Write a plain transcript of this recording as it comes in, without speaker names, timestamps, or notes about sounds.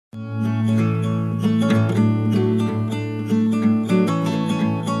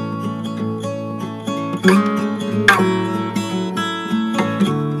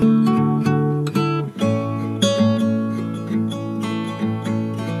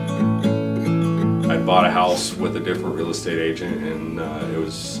bought a house with a different real estate agent, and it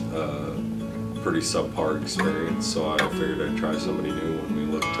was a pretty subpar experience, so I figured I'd try somebody new when we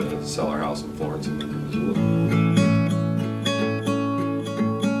looked to sell our house in Florence and Missoula.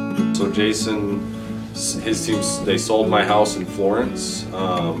 So Jason, his team, they sold my house in Florence,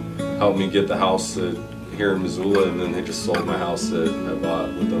 helped me get the house here in Missoula, and then they just sold my house that I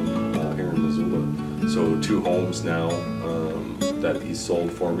bought with them here in Missoula. So 2 homes now that he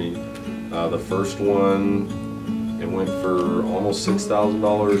sold for me. The first one, it went for almost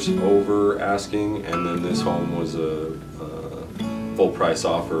 $6,000 over asking, and then this home was a full price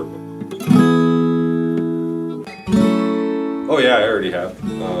offer. Oh yeah, I already have.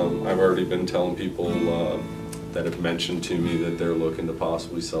 I've already been telling people that have mentioned to me that they're looking to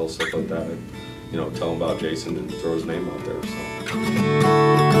possibly sell stuff like that. You know, tell them about Jason and throw his name out there. So.